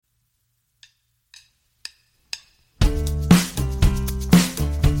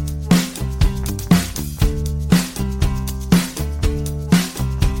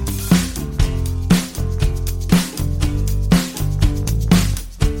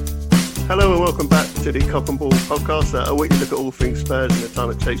Hello and welcome back to the Cock and Ball podcast, a weekly look at all things Spurs in the time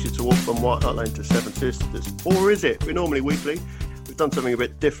it takes you to walk from White Hart Lane to Seven Sisters. Or is it? We're normally weekly. We've done something a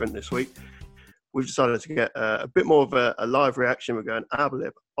bit different this week. We've decided to get a bit more of a live reaction. We're going ad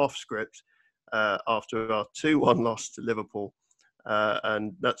lib, off script, after our 2-1 loss to Liverpool.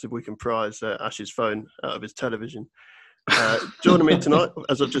 And that's if we can prise Ash's phone out of his television. Joining me tonight,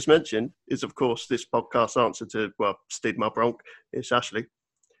 as I've just mentioned, is of course this podcast's answer to, Steed Malbronk. It's Ashley.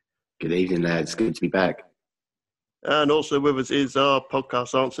 Good evening, lads. Good to be back. And also with us is our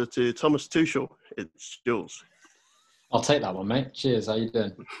podcast answer to Thomas Tuchel. It's Jules. I'll take that one, mate. Cheers. How you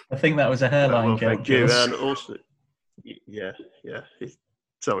doing? I think that was a hairline joke. Thank you. And also, yeah.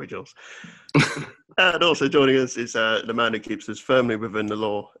 Sorry, Jules. And also joining us is the man who keeps us firmly within the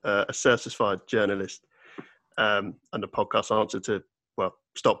law, a certified journalist, and the podcast answer to,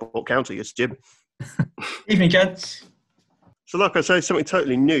 Stockport County. It's Jim. Evening, gents. So like I say, something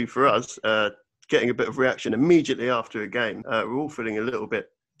totally new for us, getting a bit of reaction immediately after a game. We're all feeling a little bit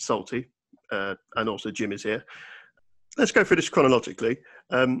salty, and also Jim is here. Let's go through this chronologically.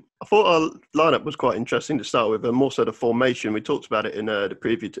 I thought our lineup was quite interesting to start with, and more so the formation. We talked about it in the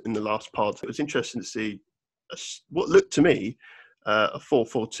preview in the last pod. It was interesting to see what looked to me a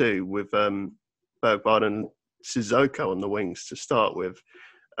 4-4-2 with Bergwijn and Sissoko on the wings to start with.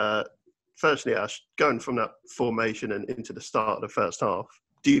 Firstly, Ash, going from that formation and into the start of the first half,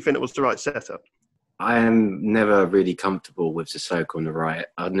 do you think it was the right setup? I am never really comfortable with Sissoko on the right.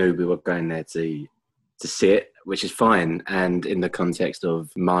 I knew we were going there to sit, which is fine. And in the context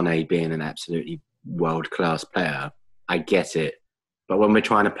of Mane being an absolutely world-class player, I get it. But when we're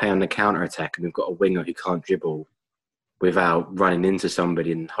trying to play on the counter-attack and we've got a winger who can't dribble without running into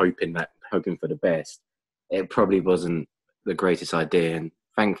somebody and hoping for the best, it probably wasn't the greatest idea. And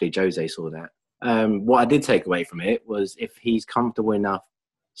thankfully, Jose saw that. What I did take away from it was if he's comfortable enough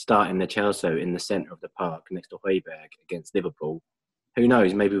starting the Chelsea in the centre of the park next to Højbjerg against Liverpool, who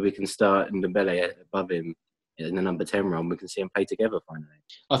knows, maybe we can start Ndombele above him in the number 10 run. We can see them play together finally.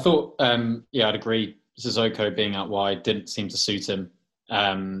 I thought, I'd agree. Sissoko being out wide didn't seem to suit him.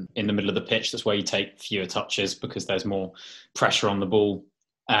 In the middle of the pitch, that's where you take fewer touches because there's more pressure on the ball.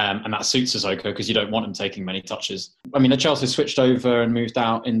 And that suits Sissoko because you don't want him taking many touches. I mean, the Chelsea switched over and moved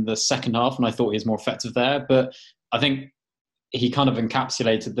out in the second half, and I thought he was more effective there. But I think he kind of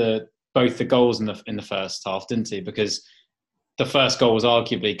encapsulated both the goals in the first half, didn't he? Because the first goal was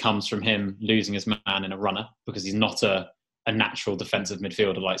arguably comes from him losing his man in a runner because he's not a natural defensive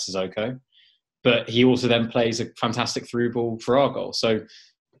midfielder like Sissoko. But he also then plays a fantastic through ball for our goal. So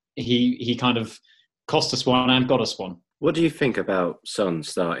he kind of cost us one and got us one. What do you think about Son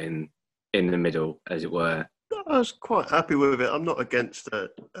starting in the middle, as it were? I was quite happy with it. I'm not against a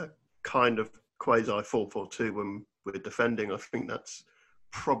kind of quasi 4-4-2 when we're defending. I think that's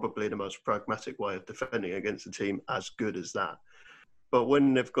probably the most pragmatic way of defending against a team as good as that. But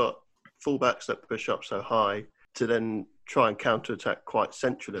when they've got fullbacks that push up so high, to then try and counter-attack quite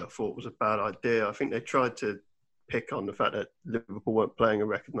centrally, I thought was a bad idea. I think they tried to pick on the fact that Liverpool weren't playing a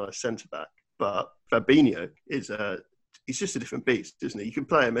recognised centre-back. But Fabinho he's just a different beast, isn't he? You can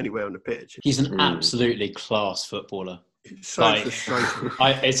play him anywhere on the pitch. He's an absolutely class footballer. It's so frustrating.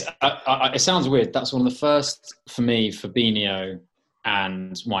 It sounds weird. That's one of the first, for me, Fabinho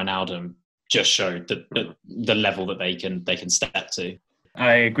and Wijnaldum just showed the level that they can step to.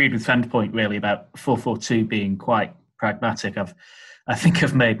 I agreed with Fen's point, really, about 4-4-2 being quite pragmatic. I think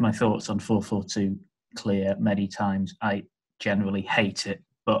I've made my thoughts on 4-4-2 clear many times. I generally hate it.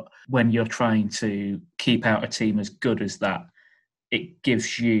 But when you're trying to keep out a team as good as that, it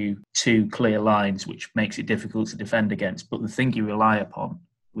gives you two clear lines, which makes it difficult to defend against. But the thing you rely upon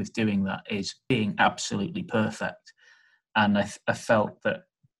with doing that is being absolutely perfect. And I felt that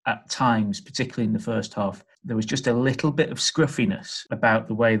at times, particularly in the first half, there was just a little bit of scruffiness about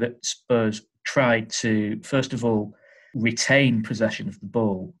the way that Spurs tried to, first of all, retain possession of the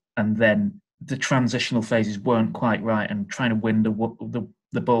ball, and then the transitional phases weren't quite right, and trying to win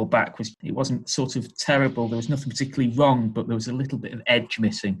the ball back wasn't sort of terrible. There was nothing particularly wrong, but there was a little bit of edge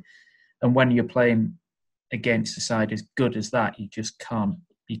missing. And when you're playing against a side as good as that, you just can't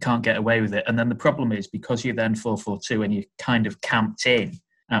get away with it. And then the problem is, because you're then 4-4-2 and you're kind of camped in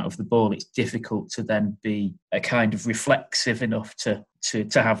out of the ball, it's difficult to then be a kind of reflexive enough to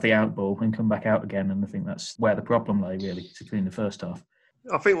have the out ball and come back out again. And I think that's where the problem lay, really, particularly in the first half.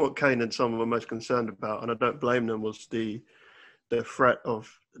 I think what Kane and Son were most concerned about, and I don't blame them, was the threat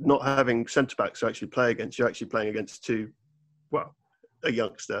of not having centre-backs to actually play against. You're actually playing against a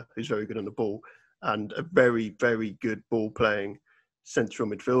youngster who's very good on the ball and a very, very good ball-playing central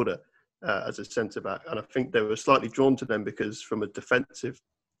midfielder as a centre-back. And I think they were slightly drawn to them because from a defensive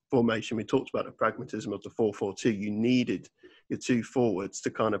formation, we talked about the pragmatism of the 4-4-2. You needed your two forwards to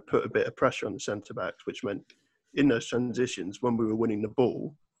kind of put a bit of pressure on the centre-backs, which meant in those transitions, when we were winning the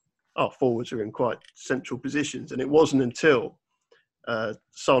ball, our forwards were in quite central positions. And it wasn't until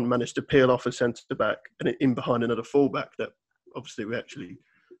Son managed to peel off a centre-back and in behind another full-back that obviously we actually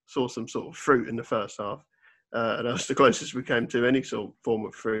saw some sort of fruit in the first half. And that was the closest we came to any sort of form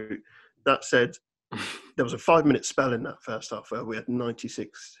of fruit. That said, there was a 5-minute spell in that first half where we had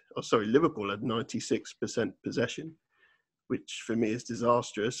Liverpool had 96% possession, which for me is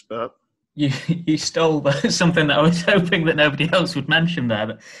disastrous. But you stole something that I was hoping that nobody else would mention there.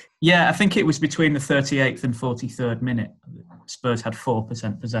 But yeah, I think it was between the 38th and 43rd minute. Spurs had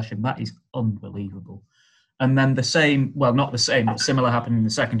 4% possession. That is unbelievable. And then not the same, but similar happened in the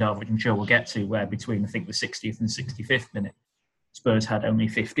second half, which I'm sure we'll get to, where between, I think, the 60th and 65th minute, Spurs had only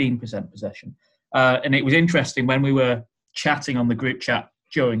 15% possession. And it was interesting, when we were chatting on the group chat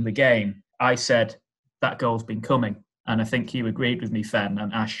during the game, I said, that goal's been coming. And I think you agreed with me, Fen,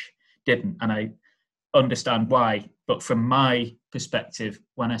 and Ash didn't. And I understand why. But from my perspective,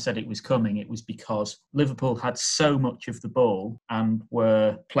 when I said it was coming, it was because Liverpool had so much of the ball and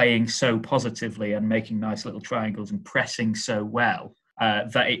were playing so positively and making nice little triangles and pressing so well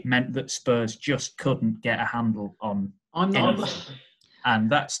that it meant that Spurs just couldn't get a handle on anything.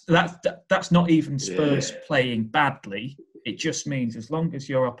 And that's not even Spurs playing badly. It just means as long as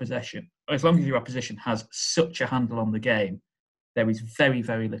your opposition has such a handle on the game, there is very,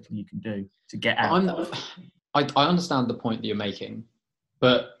 very little you can do to get out. I understand the point that you're making,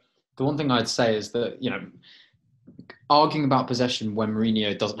 but the one thing I'd say is that, arguing about possession when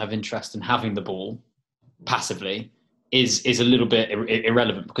Mourinho doesn't have interest in having the ball passively is a little bit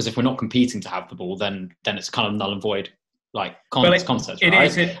irrelevant, because if we're not competing to have the ball, then it's kind of null and void, concept. It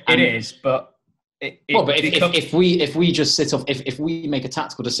right? is, but if we just sit off, if we make a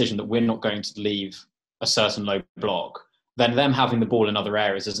tactical decision that we're not going to leave a certain low block, then them having the ball in other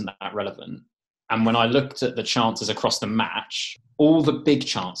areas isn't that relevant. And when I looked at the chances across the match, all the big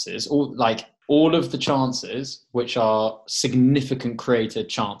chances, all of the chances which are significant created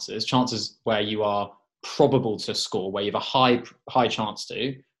chances where you are probable to score, where you have a high chance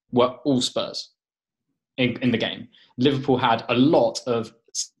to, were all Spurs in the game. Liverpool had a lot of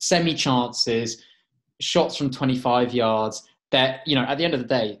semi-chances, shots from 25 yards. That, at the end of the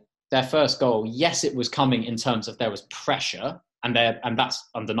day, their first goal, yes, it was coming in terms of there was pressure, and that's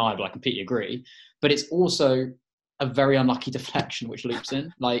undeniable. I completely agree. But it's also a very unlucky deflection which loops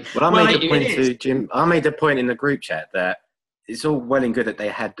in. I made the point in the group chat that it's all well and good that they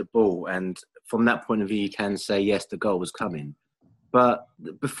had the ball, and from that point of view, you can say yes, the goal was coming. But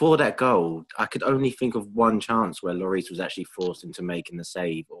before that goal, I could only think of one chance where Lloris was actually forced into making the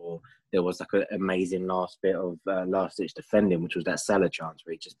save, or there was an amazing last bit of last-ditch defending, which was that Salah chance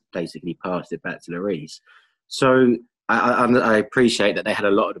where he just basically passed it back to Lloris. So I appreciate that they had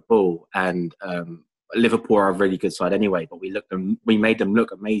a lot of the ball, and Liverpool are a really good side anyway, but we made them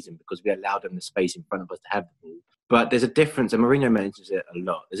look amazing because we allowed them the space in front of us to have the ball. But there's a difference, and Mourinho mentions it a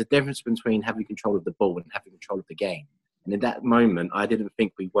lot, there's a difference between having control of the ball and having control of the game. And in that moment, I didn't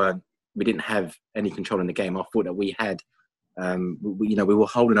think we didn't have any control in the game. I thought that we had, we were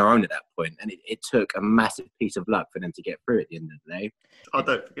holding our own at that point, and it took a massive piece of luck for them to get through at the end of the day. I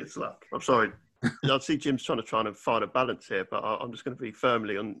don't think it's luck. I'm sorry. I see Jim's trying to find a balance here, but I'm just going to be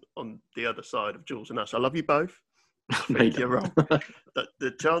firmly on the other side of Jules and Ash. I love you both. I think you're wrong.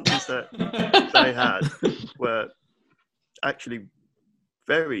 The chances that they had were actually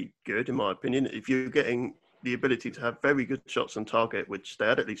very good, in my opinion. If you're getting the ability to have very good shots on target, which they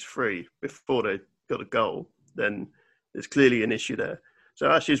had at least 3 before they got a goal, then there's clearly an issue there.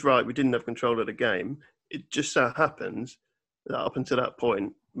 So Ash is right, we didn't have control of the game. It just so happens that up until that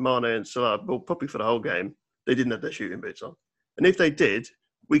point, Mane and Salah, well, probably for the whole game, they didn't have their shooting boots on. And if they did,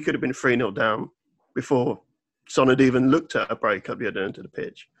 we could have been 3-0 down before Son had even looked at a break up the other end of the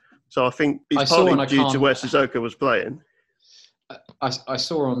pitch. So I think it's partly due to where Sissoko was playing. I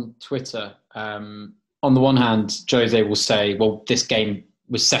saw on Twitter, on the one hand, Jose will say, well, this game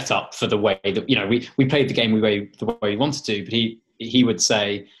was set up for the way that, we played the game the way we wanted to, but he would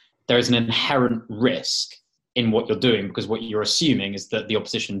say there is an inherent risk in what you're doing, because what you're assuming is that the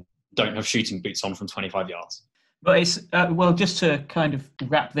opposition don't have shooting boots on from 25 yards. But it's, just to kind of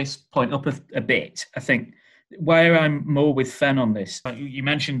wrap this point up a bit, I think where I'm more with Fen on this, you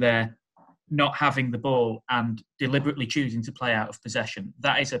mentioned there not having the ball and deliberately choosing to play out of possession.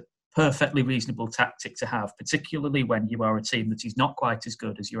 That is a perfectly reasonable tactic to have, particularly when you are a team that is not quite as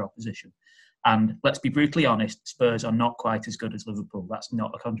good as your opposition. And let's be brutally honest, Spurs are not quite as good as Liverpool. That's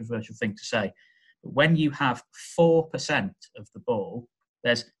not a controversial thing to say. But when you have 4% of the ball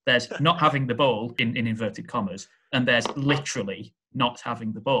There's not having the ball in inverted commas, and there's literally not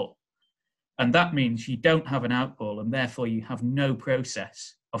having the ball. And that means you don't have an out ball, and therefore you have no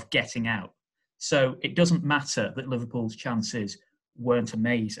process of getting out. So it doesn't matter that Liverpool's chances weren't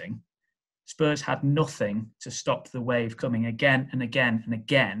amazing. Spurs had nothing to stop the wave coming again and again and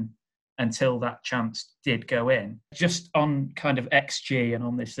again until that chance did go in. Just on kind of XG and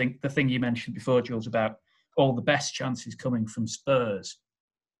on this thing, the thing you mentioned before, Jules, about all the best chances coming from Spurs.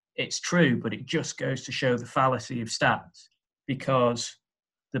 It's true, but it just goes to show the fallacy of stats, because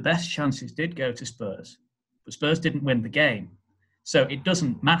the best chances did go to Spurs, but Spurs didn't win the game. So it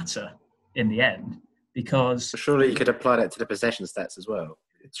doesn't matter in the end, because... Surely you could apply that to the possession stats as well.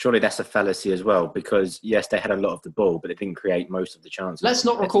 Surely that's a fallacy as well, because yes, they had a lot of the ball, but it didn't create most of the chances. Let's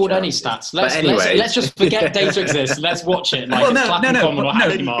not record any stats. Let's just forget data exists. Let's watch it. Like,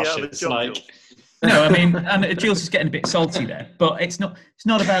 No, I mean, and Jules is getting a bit salty there, but it's not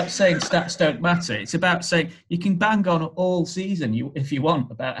about saying stats don't matter. It's about saying you can bang on all season if you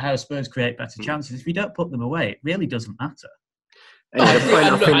want about how Spurs create better chances. If you don't put them away, it really doesn't matter. There are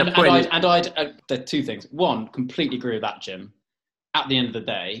two things. One, completely agree with that, Jim. At the end of the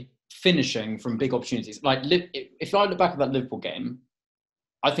day, finishing from big opportunities. Like, if I look back at that Liverpool game,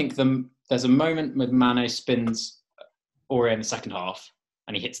 I think there's a moment when Mane spins Aurier in the second half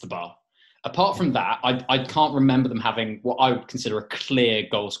and he hits the bar. Apart from that, I can't remember them having what I would consider a clear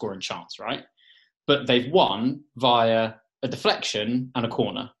goal-scoring chance, right? But they've won via a deflection and a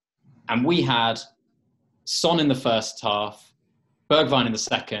corner. And we had Son in the first half, Bergwijn in the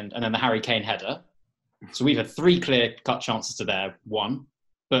second, and then the Harry Kane header. So we've had 3 clear-cut chances to their 1,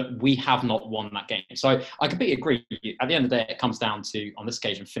 but we have not won that game. So I completely agree with you. At the end of the day, it comes down to, on this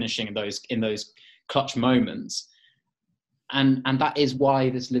occasion, finishing in those clutch moments. And that is why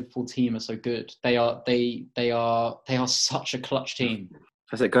this Liverpool team are so good. They are such a clutch team.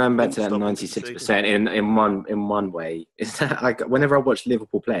 I said, going back to that 96% in one way, is that, like, whenever I watch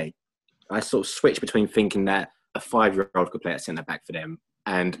Liverpool play, I sort of switch between thinking that a 5-year-old could play at centre back for them,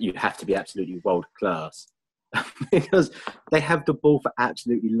 and you have to be absolutely world class because they have the ball for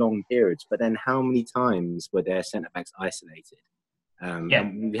absolutely long periods. But then, how many times were their centre backs isolated?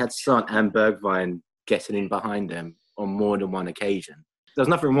 And we had Son and Bergwijn getting in behind them on more than one occasion. There's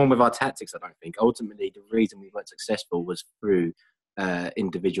nothing wrong with our tactics, I don't think. Ultimately, the reason we weren't successful was through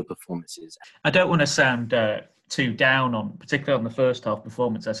individual performances. I don't want to sound too down on, particularly on the first half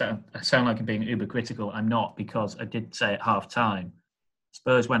performance. I sound like I'm being uber critical. I'm not, because I did say at half time,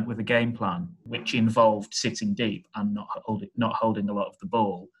 Spurs went with a game plan which involved sitting deep and not holding a lot of the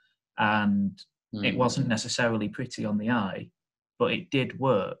ball. And it wasn't necessarily pretty on the eye, but it did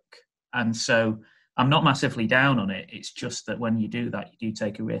work. And so I'm not massively down on it. It's just that when you do that, you do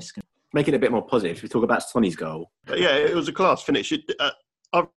take a risk. Make it a bit more positive. We talk about Sonny's goal. Yeah, it was a class finish.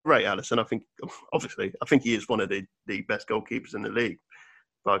 I rate Alisson. I think he is one of the best goalkeepers in the league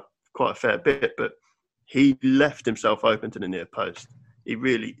by quite a fair bit, but he left himself open to the near post. He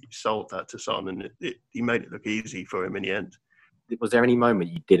really sold that to Son, and he made it look easy for him in the end. Was there any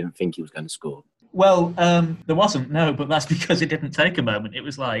moment you didn't think he was going to score? Well, there wasn't, no, but that's because it didn't take a moment. It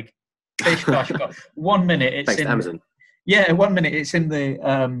was like, gosh, 1 minute it's thanks to Amazon. Yeah, 1 minute it's in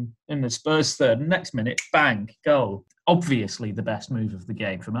the Spurs third, and next minute, bang, goal. Obviously the best move of the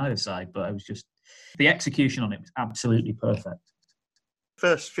game from either side, but the execution on it was absolutely perfect.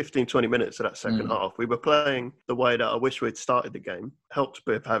 First 15, 20 minutes of that second half, we were playing the way that I wish we'd started the game. Helped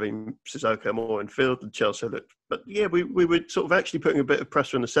with having Sissoko more in field and Chelsea looked. But yeah, we were sort of actually putting a bit of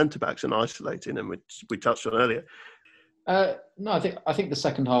pressure on the centre-backs and isolating them, which we touched on earlier. No, I think the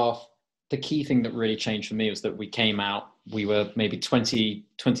second half, the key thing that really changed for me was that we came out, we were maybe 20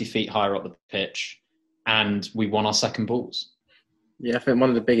 feet higher up the pitch, and we won our second balls. Yeah, I think one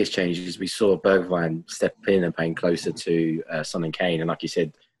of the biggest changes we saw Bergwijn step in and playing closer to Son and Kane. And like you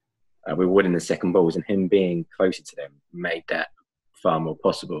said, we were winning the second balls, and him being closer to them made that far more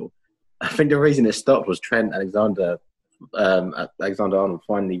possible. I think the reason it stopped was Trent Alexander-Arnold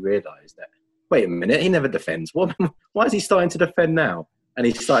finally realised that, wait a minute, he never defends. Why is he starting to defend now? And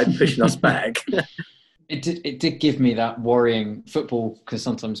he started pushing us back. It did give me that worrying. Football can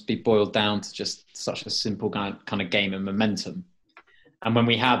sometimes be boiled down to just such a simple kind of game of momentum. And when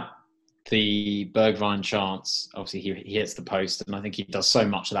we had the Bergwijn chance, obviously he hits the post, and I think he does so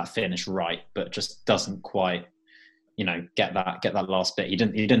much of that finish right, but just doesn't quite, get that last bit. He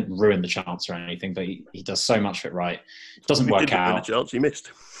didn't ruin the chance or anything, but he does so much of it right. It doesn't work out. The chance he missed.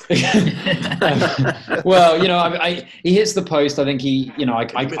 Well, he hits the post. I think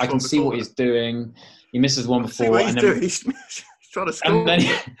I can see what he's doing. He misses one before. He's trying to score. And then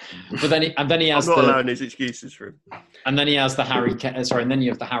he has I'm not allowing his excuses for him. And then he has the Harry Kane. Sorry, and then you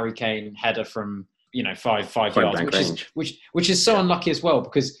have the Harry Kane header from 5 yards, which is so unlucky as well,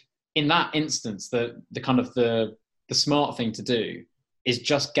 because in that instance, the smart thing to do is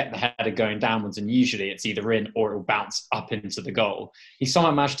just get the header going downwards, and usually it's either in or it will bounce up into the goal. He somehow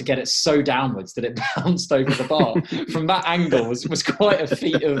managed to get it so downwards that it bounced over the bar. From that angle was quite a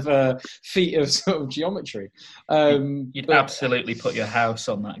feat of sort of geometry. You'd absolutely put your house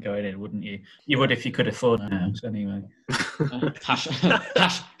on that going in, wouldn't you? You would if you could afford a house, anyway.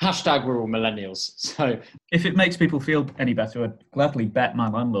 Hashtag we're all millennials. So if it makes people feel any better, I'd gladly bet my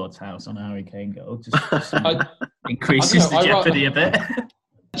landlord's house on a Harry Kane goal. Just increases the jeopardy a bit.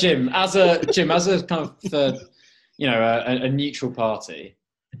 Jim, as a kind of a neutral party,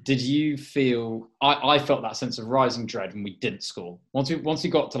 did you feel? I felt that sense of rising dread when we didn't score. Once we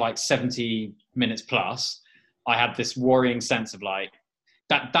got to like 70 minutes plus, I had this worrying sense of like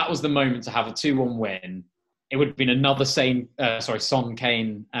that was the moment to have a 2-1 win. It would have been another Son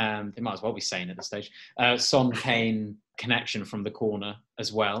Kane. It might as well be Sane at this stage. Son Kane connection from the corner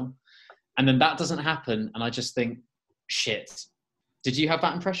as well, and then that doesn't happen, and I just think, shit. Did you have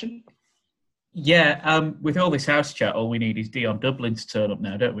that impression? Yeah, with all this house chat, all we need is Dion Dublin to turn up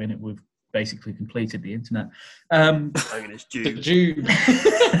now, don't we? And we've basically completed the internet. It's Jude.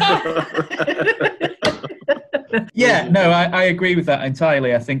 Yeah, no, I agree with that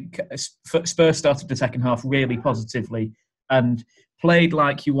entirely. I think Spurs started the second half really positively and played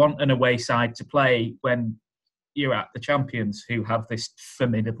like you want an away side to play when you're at the champions, who have this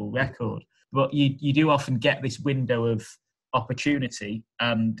formidable record. But you do often get this window of opportunity,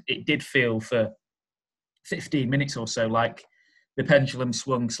 and it did feel for 15 minutes or so like the pendulum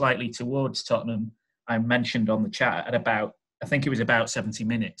swung slightly towards Tottenham. I mentioned on the chat at about 70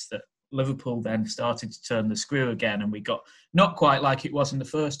 minutes that Liverpool then started to turn the screw again, and we got not quite like it was in the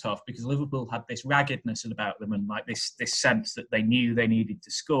first half, because Liverpool had this raggedness about them and like this sense that they knew they needed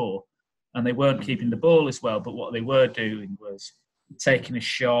to score, and they weren't keeping the ball as well. But what they were doing was taking a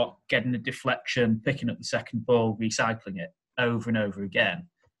shot, getting a deflection, picking up the second ball, recycling it over and over again.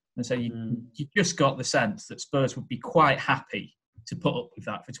 And so you just got the sense that Spurs would be quite happy to put up with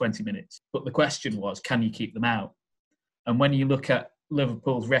that for 20 minutes. But the question was, can you keep them out? And when you look at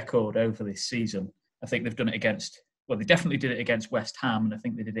Liverpool's record over this season, I think they've done it they definitely did it against West Ham, and I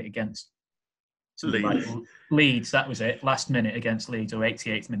think they did it against Leeds, that was it, last minute against Leeds, or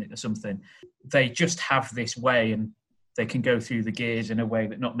 88th minute or something. They just have this way, and they can go through the gears in a way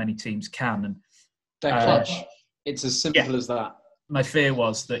that not many teams can. And they're clutch. It's as simple as that. My fear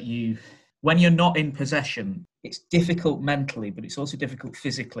was that when you're not in possession, it's difficult mentally, but it's also difficult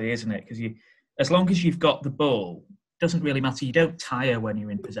physically, isn't it? Because as long as you've got the ball, it doesn't really matter. You don't tire when you're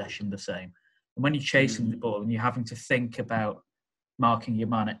in possession the same. And when you're chasing the ball and you're having to think about marking your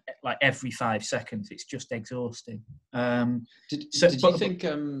man at like every 5 seconds, it's just exhausting. Did you think,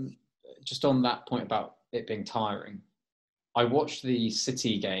 just on that point about it being tiring, I watched the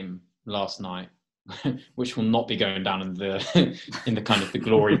City game last night, which will not be going down in the kind of the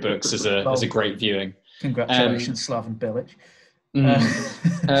glory books as a great viewing. Congratulations, Slaven Bilic.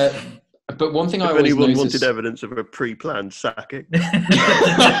 But one thing I always noticed... If anyone wanted evidence of a pre-planned sacking,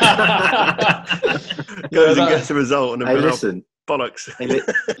 goes and gets a result and listen, bollocks.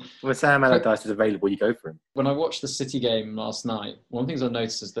 When Sam Allardyce is available, you go for him. When I watched the City game last night, one of the things I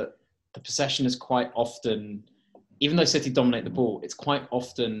noticed is that the possession is quite often, even though City dominate the ball, it's quite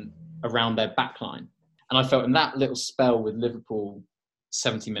often around their backline. And I felt in that little spell with Liverpool,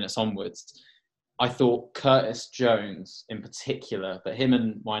 70 minutes onwards, I thought Curtis Jones in particular, but him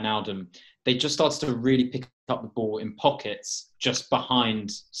and Wijnaldum, they just started to really pick up the ball in pockets just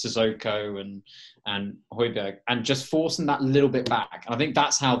behind Sissoko and Højbjerg, and just forcing that little bit back. And I think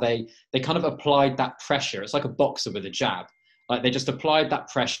that's how they kind of applied that pressure. It's like a boxer with a jab. Like they just applied that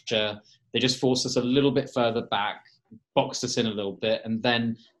pressure. They just forced us a little bit further back, boxed us in a little bit, and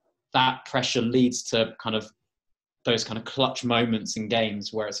then that pressure leads to kind of those kind of clutch moments in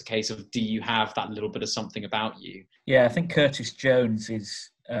games where it's a case of, do you have that little bit of something about you? Yeah, I think Curtis Jones is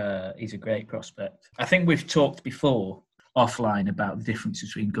a great prospect. I think we've talked before offline about the difference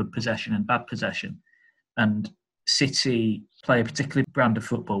between good possession and bad possession. And City play a particular brand of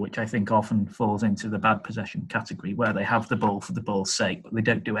football, which I think often falls into the bad possession category, where they have the ball for the ball's sake, but they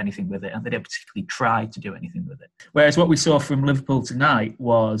don't do anything with it, and they don't particularly try to do anything with it. Whereas what we saw from Liverpool tonight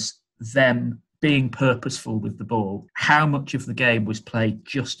was them being purposeful with the ball. How much of the game was played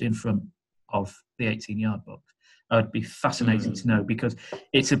just in front of the 18-yard box? I would be fascinated to know, because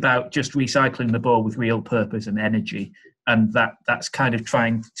it's about just recycling the ball with real purpose and energy, and that's kind of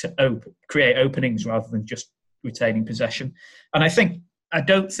trying to create openings rather than just retaining possession. And I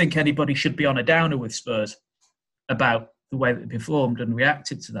don't think anybody should be on a downer with Spurs about the way that they performed and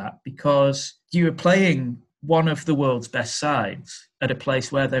reacted to that, because you were playing one of the world's best sides at a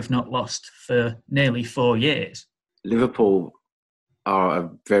place where they've not lost for nearly 4 years. Liverpool are a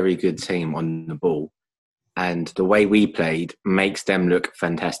very good team on the ball, and the way we played makes them look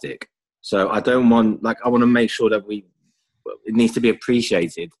fantastic. So I want to make sure that it needs to be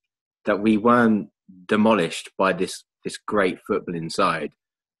appreciated that we weren't demolished by this great footballing side.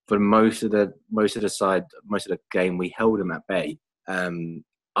 For most of the game, we held them at bay.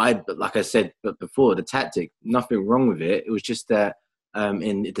 Like I said before, the tactic, nothing wrong with it. It was just that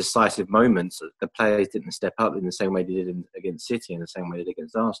in decisive moments, the players didn't step up in the same way they did against City and the same way they did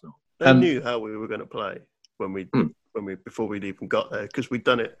against Arsenal. They knew how we were going to play before we'd even got there, because we'd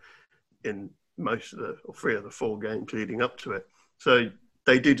done it in most of or 3 of the 4 games leading up to it. So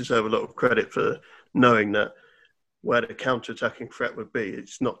they do deserve a lot of credit for knowing that where the counter-attacking threat would be.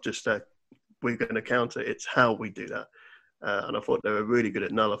 It's not just that we're going to counter, it's how we do that. And I thought they were really good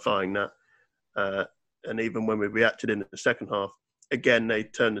at nullifying that. And even when we reacted in the second half, again, they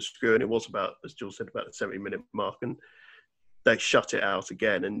turned the screw, and it was about, as Jules said, about the 70-minute mark, and they shut it out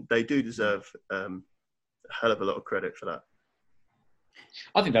again. And they do deserve a hell of a lot of credit for that.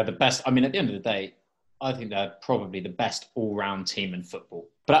 I think they're the best. I mean, at the end of the day, I think they're probably the best all-round team in football.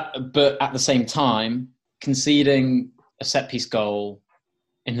 But at the same time, conceding a set-piece goal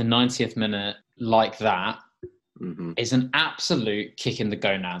in the 90th minute like that is an absolute kick in the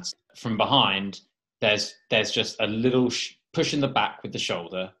gonads. From behind, there's just a little push in the back with the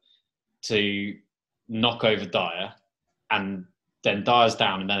shoulder to knock over Dyer, and then Dyer's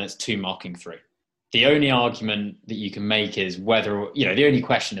down, and then it's 2 marking 3. The only argument that you can make is whether, the only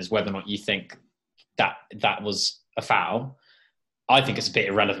question is whether or not you think that was a foul. I think it's a bit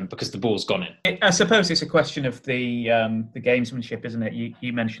irrelevant because the ball's gone in. I suppose it's a question of the gamesmanship, isn't it?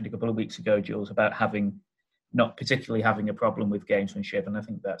 You mentioned a couple of weeks ago, Jules, about not particularly having a problem with gamesmanship, and I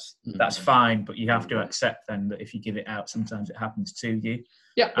think that's fine. But you have to accept then that if you give it out, sometimes it happens to you.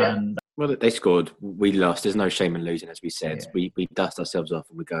 Yeah. Well, they scored. We lost. There's no shame in losing, as we said. Yeah. We dust ourselves off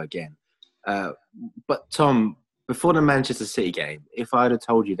and we go again. But Tom, before the Manchester City game, if I had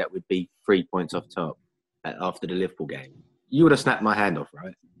told you that we'd be 3 points off top after the Liverpool game, you would have snapped my hand off,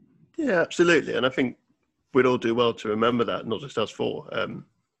 right? Yeah, absolutely. And I think we'd all do well to remember that, not just us 4,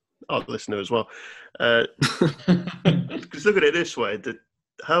 our listener as well. Because look at it this way,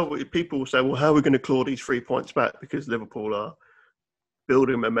 people will say, well, how are we going to claw these 3 points back? Because Liverpool are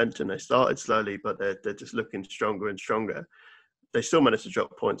building momentum. They started slowly, but they're just looking stronger and stronger. They still managed to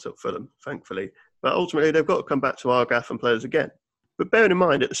drop points up for them, thankfully. But ultimately, they've got to come back to our gaff and play us again. But bearing in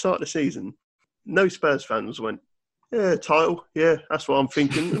mind, at the start of the season, no Spurs fans went, yeah, title, yeah, that's what I'm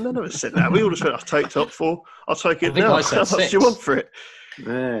thinking. And they never said that. We all just went, I'll take top 4. I'll take it now. How much do you want for it?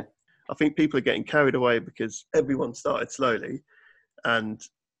 Yeah. I think people are getting carried away because everyone started slowly. And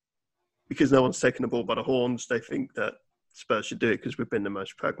because no one's taken the ball by the horns, they think that Spurs should do it because we've been the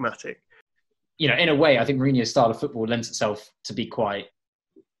most pragmatic. In a way, I think Mourinho's style of football lends itself to be quite,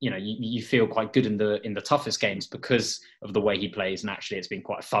 you feel quite good in the toughest games because of the way he plays. And actually, it's been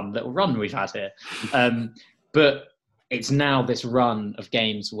quite a fun little run we've had here. But it's now this run of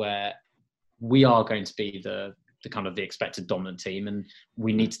games where we are going to be the kind of the expected dominant team, and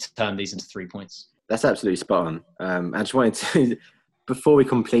we need to turn these into 3 points. That's absolutely spot on. I just wanted to, before we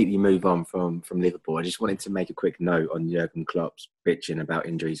completely move on from Liverpool, I just wanted to make a quick note on Jurgen Klopp's bitching about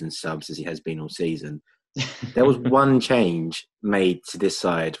injuries and subs as he has been all season. There was one change made to this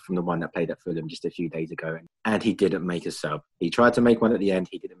side from the one that played at Fulham just a few days ago, and he didn't make a sub. He tried to make one at the end.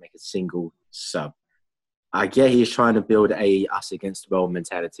 He didn't make a single sub. I get he's trying to build a us against the world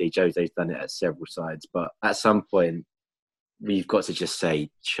mentality. Jose's done it at several sides, but at some point, we've got to just say,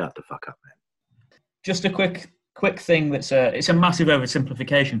 shut the fuck up, man. Just a quick thing it's a massive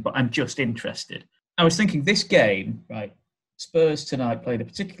oversimplification, but I'm just interested. I was thinking this game, right, Spurs tonight played a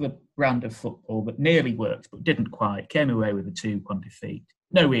particular brand of football that nearly worked, but didn't quite. Came away with a 2-1 defeat.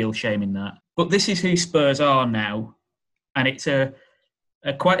 No real shame in that. But this is who Spurs are now, and it's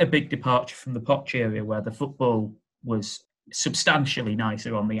quite a big departure from the Poch area where the football was substantially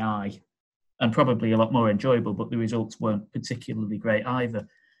nicer on the eye and probably a lot more enjoyable, but the results weren't particularly great either.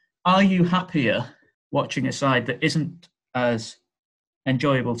 Are you happier watching a side that isn't as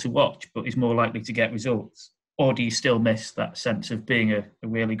enjoyable to watch but is more likely to get results? Or do you still miss that sense of being a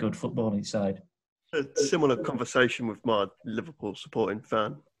really good footballing side? A similar conversation with my Liverpool supporting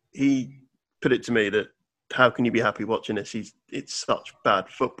fan. He put it to me that, how can you be happy watching this? It's such bad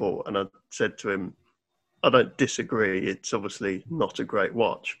football. And I said to him, I don't disagree. It's obviously not a great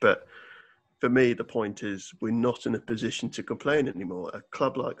watch, but for me, the point is we're not in a position to complain anymore. A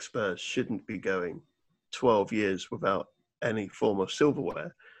club like Spurs shouldn't be going 12 years without any form of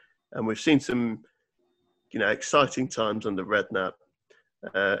silverware. And we've seen some, exciting times under Redknapp.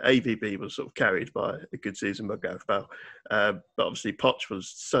 AVB was sort of carried by a good season by Gareth Bale. But obviously Poch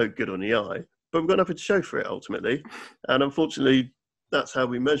was so good on the eye. But we've got nothing to show for it ultimately. And unfortunately, that's how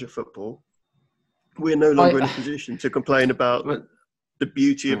we measure football. We're no longer in a position to complain about the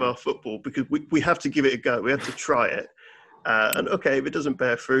beauty of our football because we have to give it a go. We have to try it. And okay, if it doesn't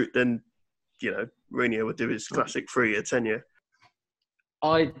bear fruit, then, Mourinho will do his classic 3-year tenure.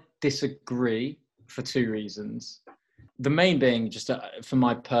 I disagree for two reasons. The main being just for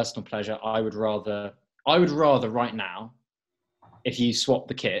my personal pleasure, I would rather right now, if you swap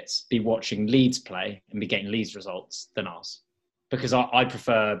the kits, be watching Leeds play and be getting Leeds results than us. Because I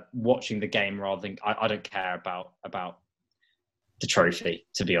prefer watching the game rather than I don't care about the trophy,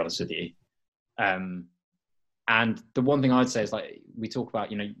 to be honest with you. And the one thing I'd say is, like, we talk about,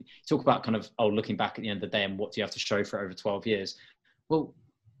 kind of, looking back at the end of the day and what do you have to show for over 12 years? Well,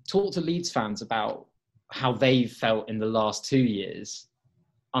 talk to Leeds fans about how they felt in the last 2 years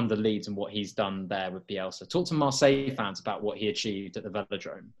under Leeds and what he's done there with Bielsa. Talk to Marseille fans about what he achieved at the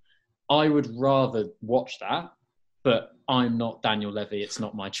Velodrome. I would rather watch that, but I'm not Daniel Levy. It's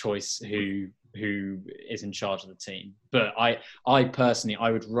not my choice who is in charge of the team. But I personally,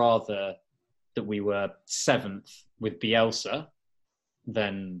 I would rather that we were 7th with Bielsa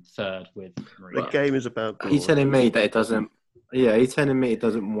than 3rd with Mourinho. The game is about goal. He's telling me that it doesn't. Yeah, he's telling me it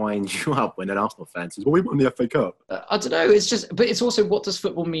doesn't wind you up when an Arsenal fan says, "Well, we won the FA Cup." I don't know. It's just, but it's also, what does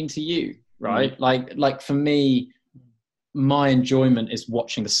football mean to you, right? Like for me, my enjoyment is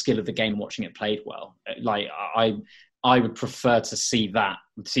watching the skill of the game, watching it played well. Like I would prefer to see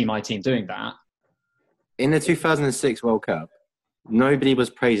my team doing that. In the 2006 World Cup, nobody was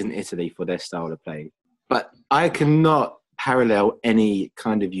praising Italy for their style of play, but I cannot parallel any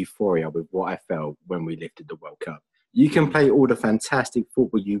kind of euphoria with what I felt when we lifted the World Cup. You can play all the fantastic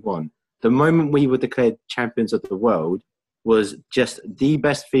football you want. The moment we were declared champions of the world was just the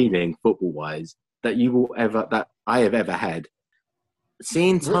best feeling football-wise that I have ever had.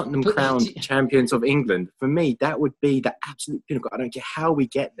 Seeing Tottenham crowned champions of England, for me, that would be the absolute pinnacle. I don't care how we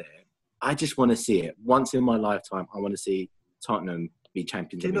get there. I just want to see it. Once in my lifetime, I want to see Tottenham be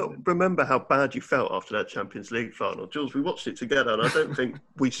champions of England. Do you not remember how bad you felt after that Champions League final? Jules, we watched it together, and I don't think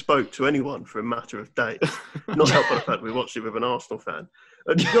we spoke to anyone for a matter of days. Not helped by the fact we watched it with an Arsenal fan.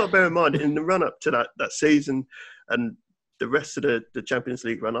 And you've got to bear in mind, in the run-up to that season and the rest of the Champions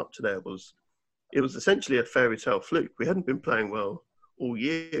League run-up to there, it was essentially a fairy tale fluke. We hadn't been playing well all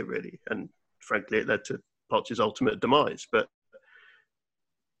year, really. And frankly, it led to Poch's ultimate demise. But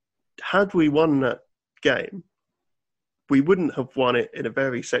had we won that game, we wouldn't have won it in a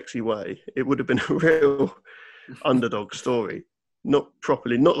very sexy way. It would have been a real underdog story. Not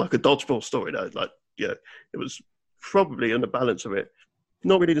like a dodgeball story, though. It was probably on the balance of it,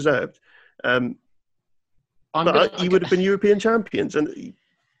 not really deserved. You would have been European champions. And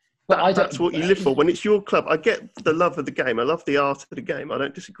that's what you live for. When it's your club, I get the love of the game. I love the art of the game. I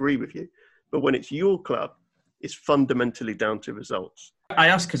don't disagree with you. But when it's your club, it's fundamentally down to results. I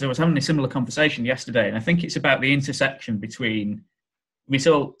asked because I was having a similar conversation yesterday, and I think it's about the intersection between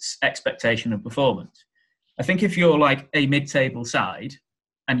results, expectation and performance. I think if you're like a mid-table side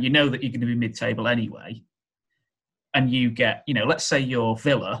and you know that you're going to be mid-table anyway, and you get, let's say you're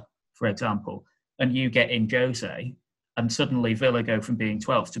Villa, for example, and you get in Jose, and suddenly Villa go from being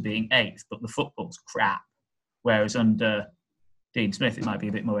 12th to being 8th, but the football's crap, whereas under Dean Smith it might be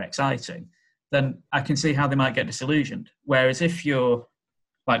a bit more exciting, then I can see how they might get disillusioned. Whereas if you're,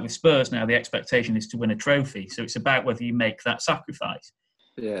 like with Spurs now, the expectation is to win a trophy, so it's about whether you make that sacrifice.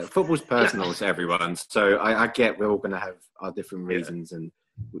 Yeah, football's personal to everyone, so I get we're all going to have our different reasons, and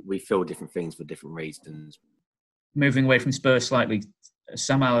we feel different things for different reasons. Moving away from Spurs slightly,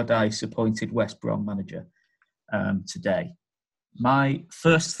 Sam Allardyce appointed West Brom manager today. My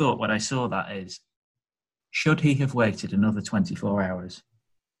first thought when I saw that is, should he have waited another 24 hours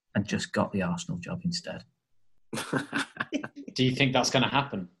and just got the Arsenal job instead? Do you think that's going to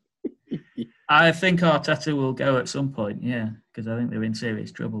happen? I think Arteta will go at some point, yeah, because I think they're in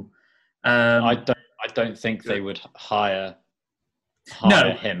serious trouble. I don't think they would hire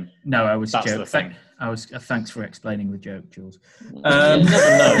him. No, I was That's joking. the thing. Thanks for explaining the joke, Jules. You never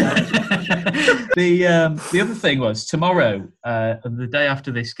know. The other thing was tomorrow, the day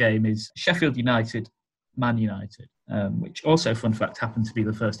after this game, is Sheffield United, Man United, which also, fun fact, happened to be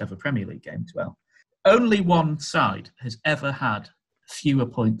the first ever Premier League game as well. Only one side has ever had fewer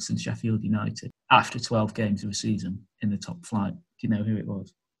points than Sheffield United after 12 games of a season in the top flight. Do you know who it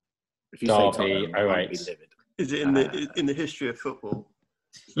was? If you Derby, say Tottenham, I'd 08. be livid. Is it in the history of football?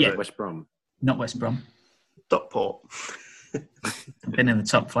 Yeah. West Brom. Not West Brom. Stockport. I've been in the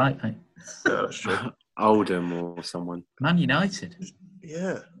top flight, mate. Yeah, that's true. Oldham or someone. Man United.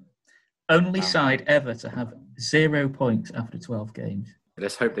 Yeah. Only side ever to have 0 points after 12 games.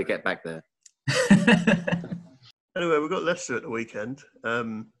 Let's hope they get back there. Anyway, we've got Leicester at the weekend.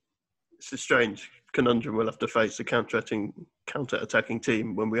 It's a strange conundrum we'll have to face, a counter-attacking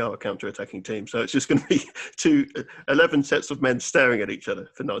team when we are a counter-attacking team. So it's just going to be 11 sets of men staring at each other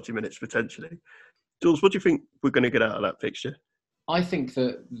for 90 minutes potentially. Jules, what do you think we're going to get out of that fixture? I think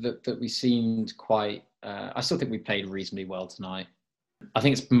that we seemed quite. I still think we played reasonably well tonight. I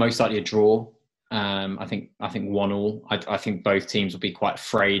think it's most likely a draw. I think 1-1. I think both teams will be quite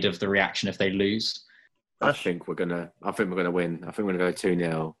afraid of the reaction if they lose. I think we're gonna win. I think we're gonna go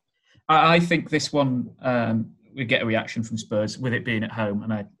 2-0. I think this one we get a reaction from Spurs with it being at home,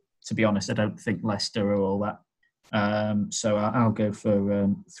 and to be honest, I don't think Leicester are all that. So I'll go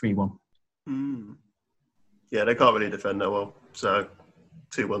for 3-1. Yeah, they can't really defend that well. So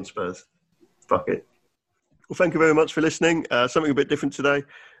 2-1 Spurs. Fuck it. Well, thank you very much for listening. Something a bit different today.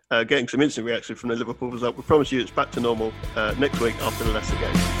 Getting some instant reaction from the Liverpool result. We promise you it's back to normal next week after the Leicester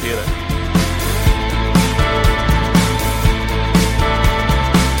game. See you then.